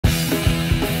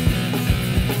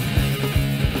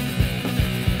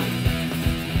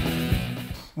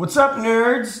What's up,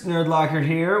 nerds? Nerd Locker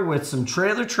here with some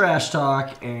trailer trash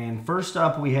talk. And first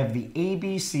up, we have the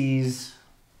ABCs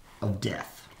of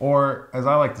death. Or, as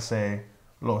I like to say,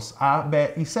 los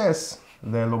ABCs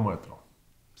de lo muerto.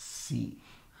 C.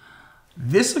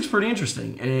 This looks pretty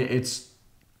interesting. It's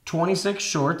 26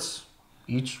 shorts,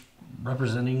 each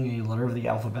representing a letter of the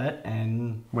alphabet.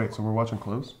 And wait, so we're watching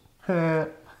Close?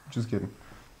 Just kidding.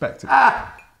 Back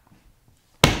to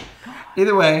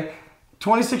Either way,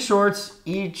 26 shorts,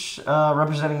 each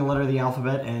representing a letter of the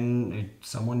alphabet and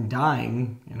someone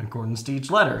dying in accordance to each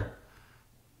letter.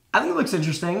 I think it looks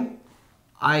interesting.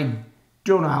 I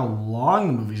don't know how long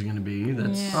the movie's going to be.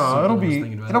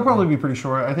 It'll probably be pretty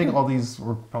short. I think all these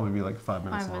will probably be like 5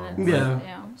 minutes long.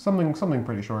 Yeah. Something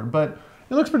pretty short, but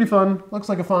it looks pretty fun. Looks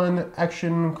like a fun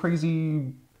action,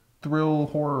 crazy thrill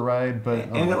horror ride, but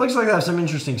and it looks like there's some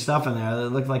interesting stuff in there. It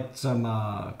looked like some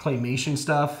claymation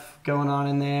stuff going on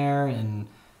in there, and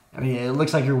I mean, it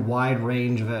looks like your wide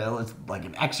range of it. It's like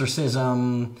an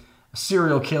exorcism, a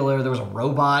serial killer. There was a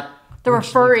robot. There were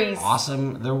furries.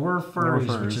 Awesome. There were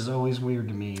furries, which is always weird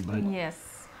to me, but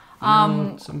yes,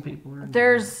 some people are.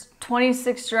 There's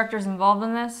 26 directors involved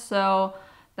in this, so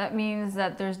that means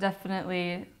that there's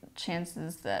definitely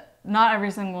chances that not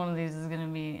every single one of these is going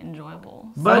to be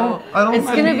enjoyable. But so it's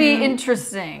going to be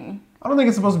interesting. I don't think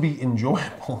it's supposed to be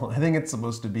enjoyable. I think it's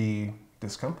supposed to be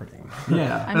discomforting.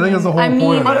 Yeah. I think that's the whole point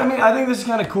of it. But I mean, I think this is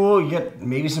kind of cool. You get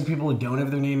maybe some people who don't have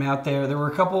their name out there. There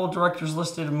were a couple of directors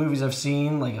listed in movies I've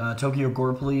seen, like Tokyo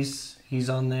Gore Police. He's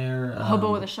on there.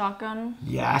 Hobo with a Shotgun.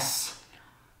 Yes.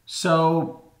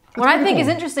 So what I think is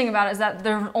interesting about it is that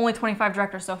there are only 25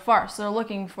 directors so far, so they're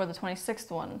looking for the 26th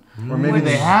one. Or maybe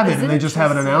they have it and they just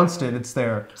haven't announced it. It's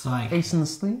their like Ace in the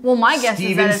Sleeve. Well, my guess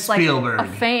is that it's Spielberg. like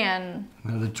a fan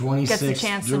the 26th gets a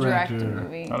chance to direct a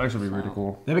movie. That'd actually be really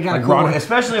cool. That'd be kind of cool,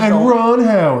 especially if Ron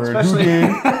Howard, especially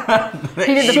who did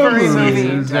he did the furry movie.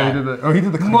 He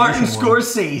did the Martin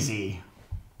Scorsese.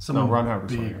 No, Ron Howard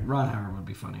was funnier. Ron Howard would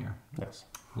be funnier. Yes.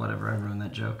 Whatever, I ruined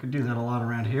that joke. I do that a lot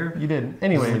around here. You did.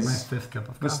 Anyways, this is like my 5th cup of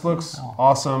coffee. This looks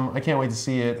awesome. I can't wait to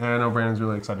see it, and I know Brandon's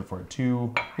really excited for it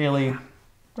too. Haley,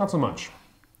 not so much.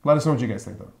 Let us know what you guys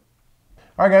think, though.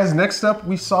 All right, guys. Next up,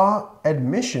 we saw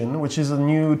Admission, which is a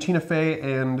new Tina Fey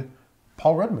and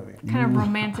Paul Rudd movie. Kind of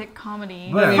romantic comedy.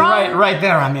 But I mean, right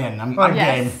there, I'm in. I'm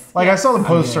game. Like I saw the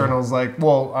poster and I was like,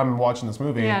 "Well, I'm watching this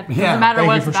movie." Yeah, doesn't matter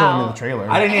what it's about. Thank you for showing me the trailer.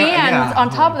 And on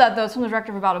top of that, though, it's from the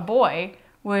director of About a Boy,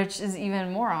 which is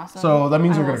even more awesome. So that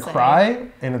means you're gonna cry,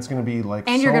 and it's gonna be like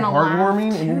and so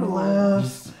heartwarming, and you're gonna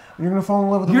laugh, and you're gonna fall in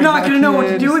love with. You're not gonna know what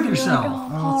to do with yourself.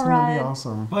 Oh, it's gonna be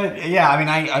awesome. But yeah,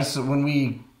 I mean, so when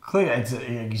we click,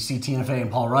 you see Tina Fey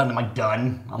and Paul Rudd, and I'm like,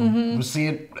 done. We'll see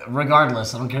it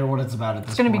regardless. I don't care what it's about at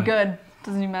this point. It's gonna be good.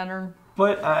 Doesn't even matter.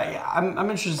 But yeah, I'm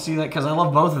interested to see that because I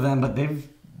love both of them, but they've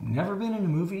never been in a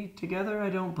movie together, I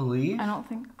don't believe. I don't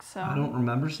think so. I don't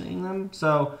remember seeing them.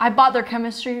 So I bought their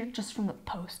chemistry just from the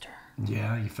poster.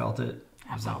 Yeah, you felt it.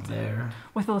 I felt it there.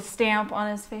 With a stamp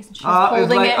on his face, and she was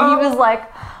holding it, and he was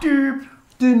like, "Deep,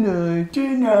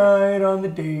 denied on the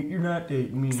date. You're not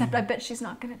dating me." Except I bet she's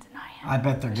not gonna deny him. I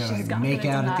bet they're gonna make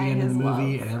out at the end of the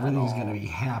movie, and everything's gonna be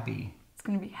happy. It's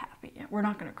gonna be happy. We're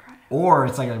not gonna cry. Or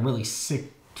it's like a really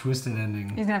sick, twisted ending.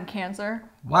 He's gonna have cancer.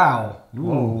 Wow.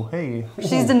 Whoa. Hey.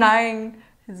 She's denying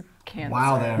his cancer.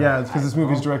 Wow. There. Yeah, it's because this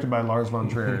movie's directed by Lars von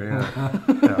Trier.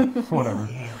 Yeah. Whatever.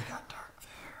 Yeah, we got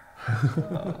dark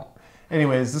there.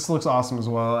 Anyways, this looks awesome as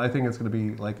well. I think it's going to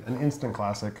be like an instant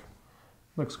classic.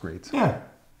 Looks great. Yeah,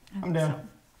 I'm down.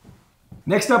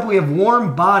 Next up, we have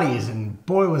Warm Bodies, and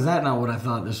boy, was that not what I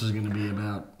thought this was going to be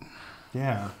about.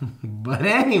 Yeah. But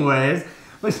anyways,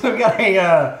 we still got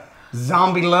a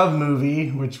zombie love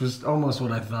movie, which was almost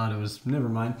what I thought it was. Never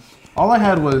mind. All I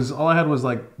had was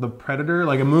like The Predator,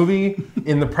 like a movie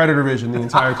in the Predator vision the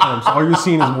entire time. So all you're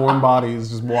seeing is warm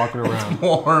bodies just walking around. It's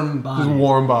warm bodies. Just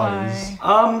warm bodies.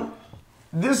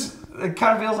 This it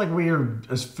kind of feels like we are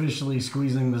officially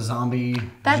squeezing the zombie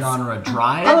genre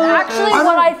dry. That's actually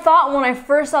what I thought when I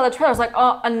first saw the trailer. I was like,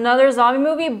 oh, another zombie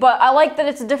movie, but I like that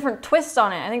it's a different twist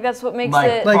on it. I think that's what makes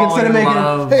it... Like instead of making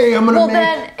hey, I'm going to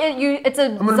then it's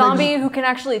a zombie who can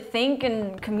actually think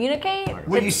and communicate.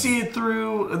 Well, you see it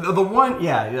through...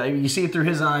 you see it through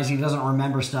his eyes. He doesn't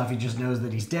remember stuff. He just knows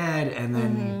that he's dead, and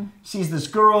then he sees this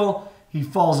girl... He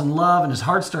falls in love and his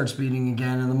heart starts beating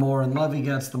again, and the more in love he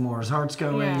gets, the more his heart's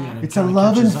going. Yeah. And it's a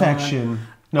love infection.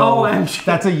 No,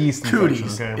 that's a yeast cooties.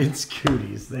 infection. Okay? It's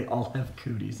cooties. They all have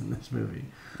cooties in this movie.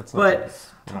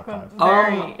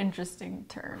 Very interesting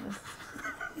terms.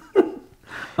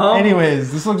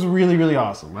 Anyways, this looks really, really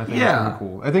awesome. I think it's really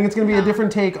cool. I think it's going to be a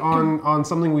different take on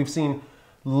something we've seen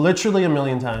literally a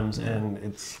million times, and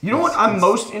it's... You know what I'm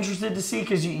most interested to see?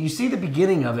 Because you see the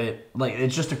beginning of it, like,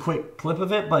 it's just a quick clip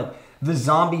of it, but the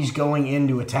zombies going in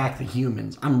to attack the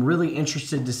humans. I'm really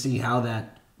interested to see how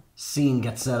that scene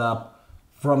gets set up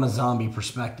from a zombie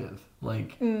perspective.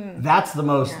 Like, that's the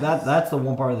most... Yes. That's the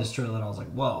one part of this trailer that I was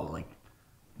like, whoa, like,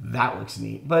 that looks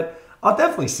neat. But I'll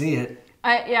definitely see it.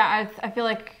 I feel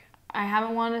like I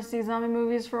haven't wanted to see zombie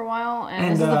movies for a while, and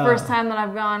this is the first time that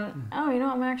I've gone, oh, you know,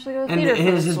 I'm actually going to the theater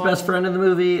for this his one. best friend in the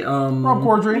movie, Rob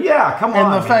Corddry. Yeah, come on,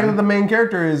 And the fact that man. the main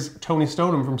character is Tony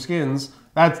Stoneham from Skins,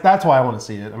 that's why I want to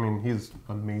see it. I mean, he's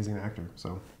an amazing actor.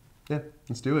 So, yeah,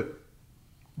 let's do it.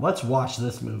 Let's watch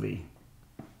this movie.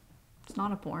 It's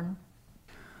not a porn.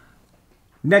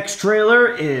 Next trailer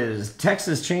is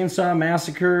Texas Chainsaw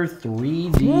Massacre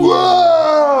 3D. Whoa!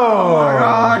 Oh my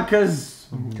god,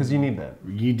 because you need that.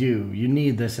 you do. You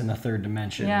need this in the third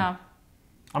dimension. Yeah.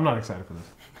 I'm not excited for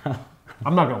this.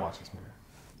 I'm not gonna watch this movie.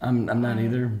 I'm not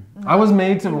either. I was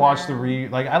made to watch the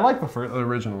I like the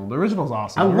original. The original's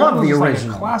awesome. I love the original's original.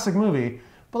 Like a classic movie.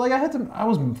 But like I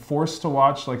was forced to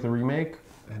watch like the remake,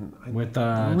 and I With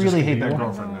really hate that Jessica Biel?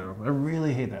 girlfriend now. I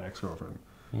really hate that ex-girlfriend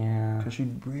Yeah. because she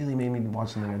really made me watch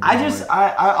something.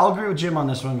 I'll agree with Jim on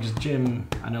this one because Jim,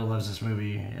 I know, loves this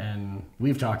movie and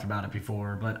we've talked about it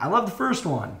before, but I love the first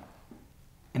one.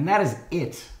 And that is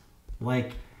it.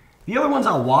 Like, the other ones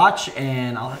I'll watch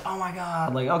and I'll like, oh my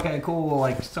god, like, okay, cool,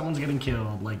 like, someone's getting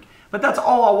killed, like, but that's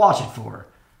all I'll watch it for.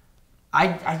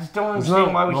 I just don't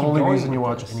understand why we keep the only going reason you with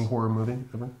watch this. any horror movie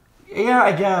ever. Yeah,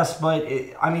 I guess, but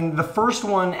I mean, the first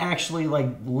one actually like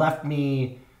left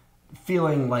me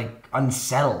feeling like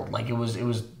unsettled. Like it was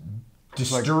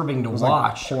disturbing to like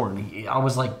watch. porn. I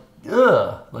was like,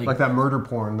 ugh, Like that murder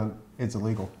porn that it's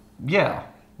illegal. Yeah.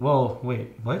 Well,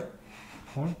 wait, what?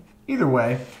 Porn? Either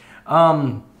way,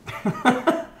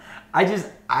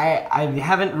 I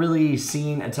haven't really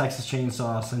seen a Texas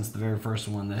Chainsaw since the very first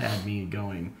one that had me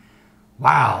going,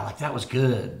 wow, like that was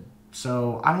good.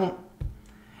 So I don't.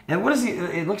 And what is he?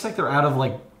 It looks like they're out of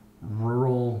like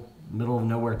rural, middle of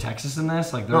nowhere Texas in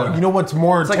this. Like, No, you know what's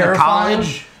more it's like a terrifying?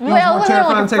 college. You know what's Well, more they're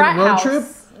terrifying like a to take a frat road house. trip?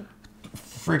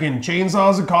 Freaking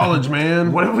chainsaws in college,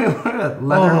 man. What if we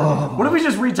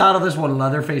just retitle this one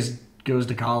 "Leatherface Goes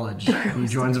to College"? He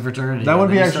joins a fraternity. That would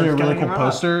and be then he actually a starts really cutting cool them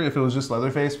up. poster if it was just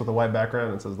Leatherface with a white background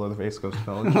and it says Leatherface goes to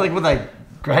college. Like with like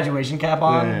graduation cap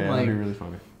on. Yeah, like, that'd be really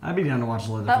funny. I'd be down to watch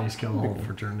Leatherface kill a whole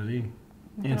fraternity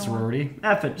and sorority.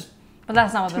 F it. Just But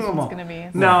that's not what this them one's all. going to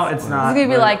be. No, it's It's not. going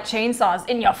to be but like chainsaws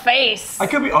in your face. I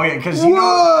could be. Oh yeah, because you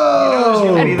know there's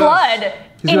gonna be And those- blood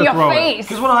He's in gonna your throw it. face.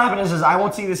 Because what'll happen is I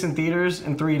won't see this in theaters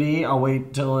in 3D. I'll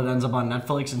wait till it ends up on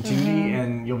Netflix in 2D,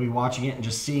 and you'll be watching it and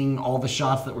just seeing all the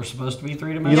shots that were supposed to be He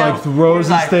three-dimensional. like throws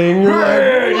his Like, thing. You're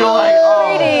like,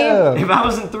 oh. 3D. If I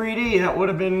was in 3D, that would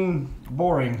have been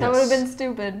boring. That would have been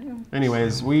stupid.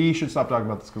 Anyways, we should stop talking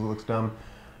about this because it looks dumb.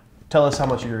 Tell us how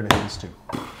much you're gonna hate this too.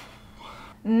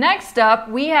 Next up,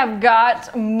 we have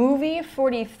got movie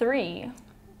 43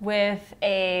 with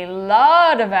a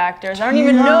lot of actors. I don't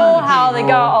even know how they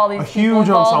got all these A people huge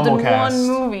involved in ensemble cast. one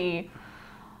movie.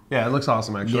 Yeah, it looks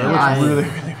awesome actually. Yeah, it looks really,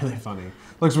 really, really funny.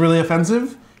 Looks really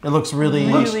offensive. It looks really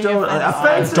Really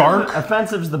offensive. dark.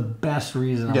 Offensive's the best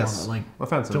reason Yes, I want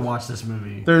offensive. to watch this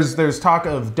movie. There's talk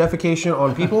of defecation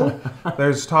on people.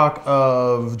 There's talk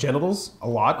of genitals a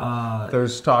lot.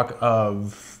 There's talk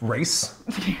of race.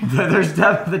 There's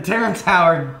the Terrence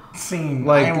Howard scene.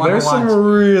 Like I wanna there's some watch.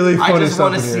 really I funny just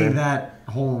stuff want to in see here. that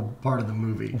whole part of the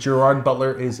movie. Gerard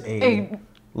Butler is a Hey.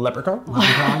 leprechaun.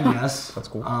 Leprechaun, yes. That's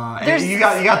cool. And you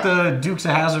got the Dukes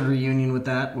of Hazzard reunion with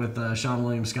that with Sean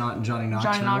William Scott and Johnny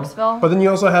Knoxville. Johnny Knoxville. But then you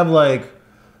also have like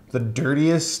the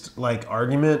dirtiest like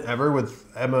argument ever with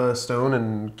Emma Stone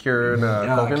and Kieran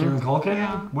Culkin. Kieran Culkin,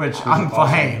 Yeah. which I'm fine.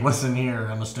 Hey, listen here,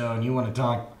 Emma Stone. You want to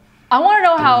talk? I want to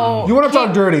know how. You want to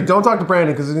talk dirty? Don't talk to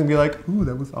Brandon because he's gonna be like, "Ooh,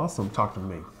 that was awesome." Talk to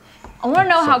me. I want to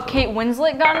know how Kate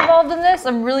Winslet got involved in this.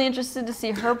 I'm really interested to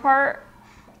see her part.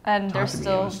 And they're Talk to me,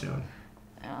 still Emma Stone.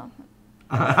 yeah,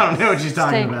 I don't know what she's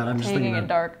talking about. I'm just taking thinking a about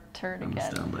dark turn Emma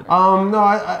again. Stone, but No,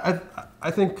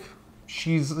 I think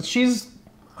she's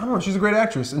I don't know. She's a great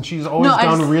actress, and she's always No, I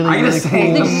done just- really, I really just cool.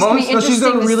 think it's just gonna be No, she's interesting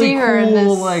done to really see her in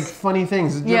cool, this. like funny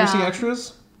things. Did you Yeah. ever see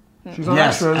Extras? She's on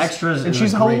Yes, Extras. Extras and is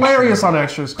she's a great hilarious show. on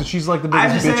Extras because she's like the I have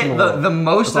biggest to bitch say in the world. the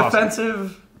most That's awesome.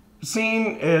 offensive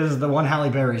scene is the one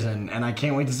Halle Berry's in, and I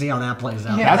can't wait to see how that plays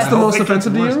out. Yeah. That's I the hope most it gets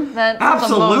offensive to worse. you? That's the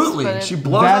Absolutely. most, but She it-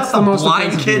 blows That's out the the most blind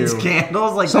offensive to kids' you.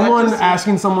 candles. Like Someone that just,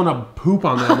 asking someone to poop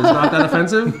on them is not that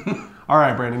offensive. All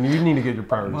right, Brandon, you need to get your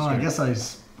priorities Well, I straight. guess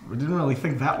I didn't really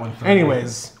think that one through.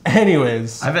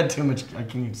 Anyways, I've had too much. I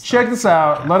can't even stop. check this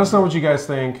out. Let us know what you guys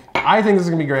think. I think this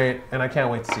is gonna be great, and I can't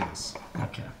wait to see this.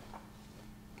 Okay.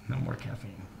 No more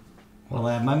caffeine. Well,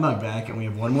 I have my mug back, and we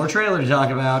have one more trailer to talk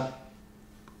about.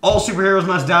 All superheroes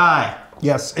must die.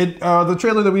 Yes, the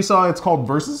trailer that we saw, it's called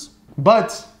Versus,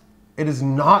 but it is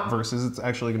not Versus. It's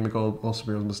actually going to be called All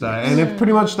Superheroes Must Die, and it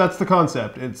pretty much that's the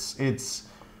concept. It's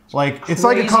like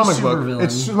a comic book.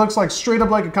 It looks like straight up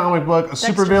like a comic book. A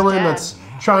supervillain that's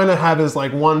trying to have his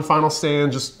like one final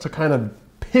stand, just to kind of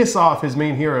piss off his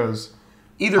main heroes.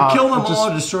 Either kill them all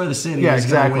or destroy the city. Yeah, he's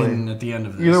exactly. Win at the end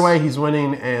of this. Either way, he's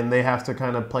winning, and they have to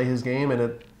kind of play his game, and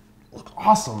it looks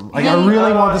awesome. Like I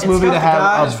really want this movie to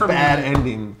have a bad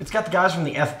ending. It's got the guys from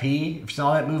the FP. If you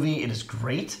saw that movie, it is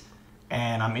great,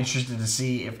 and I'm interested to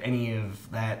see if any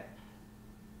of that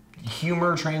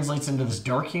humor translates into this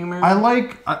dark humor. I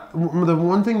like the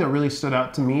one thing that really stood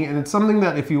out to me, and it's something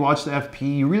that if you watch the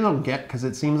FP, you really don't get because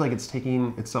it seems like it's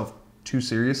taking itself too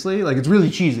seriously. Like it's really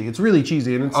cheesy. It's really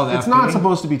cheesy, and it's not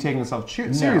supposed to be taking itself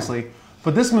seriously.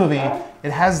 But this movie,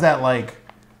 it has that like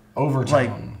overtone.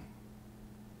 Like,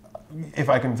 if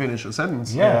I can finish a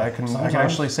sentence, I can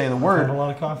actually say the word. I had a lot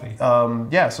of coffee.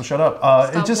 Yeah, so shut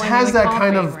up. It just has that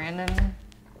kind of. Brandon.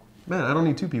 Man, I don't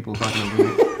need two people talking over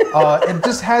me. It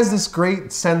just has this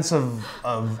great sense of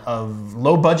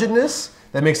low budgetness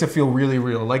that makes it feel really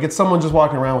real. Like it's someone just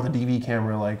walking around with a DV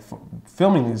camera, like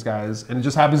filming these guys, and it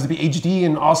just happens to be HD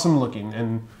and awesome looking.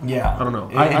 And yeah, I don't know.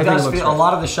 It does feel a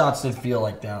lot of the shots did feel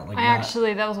like that. Like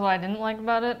that was what I didn't like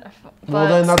about it. But well,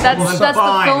 then that's the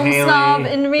film snob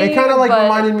in me. It kind of like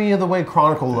reminded me of the way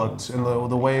Chronicle looked, and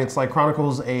the way it's like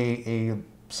Chronicle's a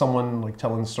someone like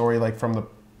telling the story like from the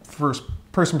first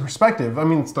person perspective. I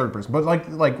mean, it's third person, but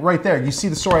like right there, you see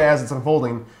the story as it's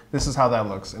unfolding. This is how that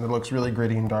looks, and it looks really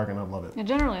gritty and dark, and I love it. Yeah,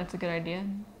 generally, it's a good idea.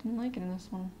 Didn't like it in this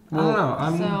one. Well, I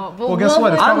don't know. Well, guess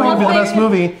what? It's probably going to be the best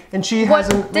movie, and she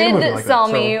hasn't made a movie like that.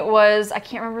 What did sell me was, I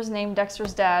can't remember his name,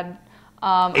 Dexter's dad.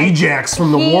 Ajax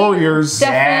from the Warriors.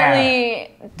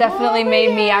 Definitely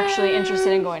made me actually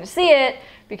interested in going to see it,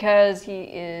 because he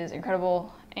is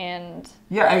incredible. And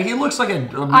he looks like a.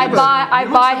 I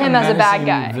buy him as a bad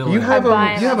guy. You have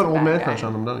an old man crush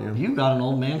on him, don't you? You got an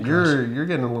old man crush. You're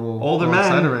getting a little older man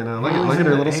excited right now. Look at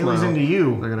her little smile. Haley's into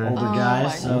you, look at her. Older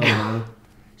guys. So.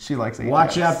 She likes Ajax.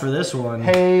 Watch out for this one.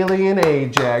 Haley and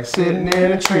Ajax sitting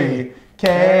in a tree.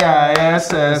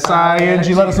 Kissing.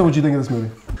 Let us know what you think of this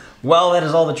movie. Well, that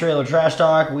is all the trailer trash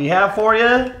talk we have for you.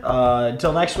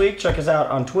 Until next week, check us out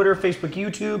on Twitter, Facebook,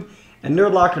 YouTube, and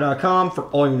nerdlocker.com for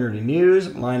all your nerdy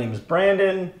news. My name is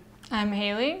Brandon. I'm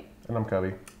Haley. And I'm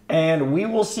Cubby. And we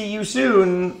will see you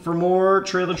soon for more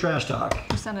trailer trash talk.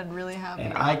 You sounded really happy.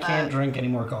 And I can't drink any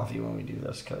more coffee when we do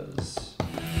this because...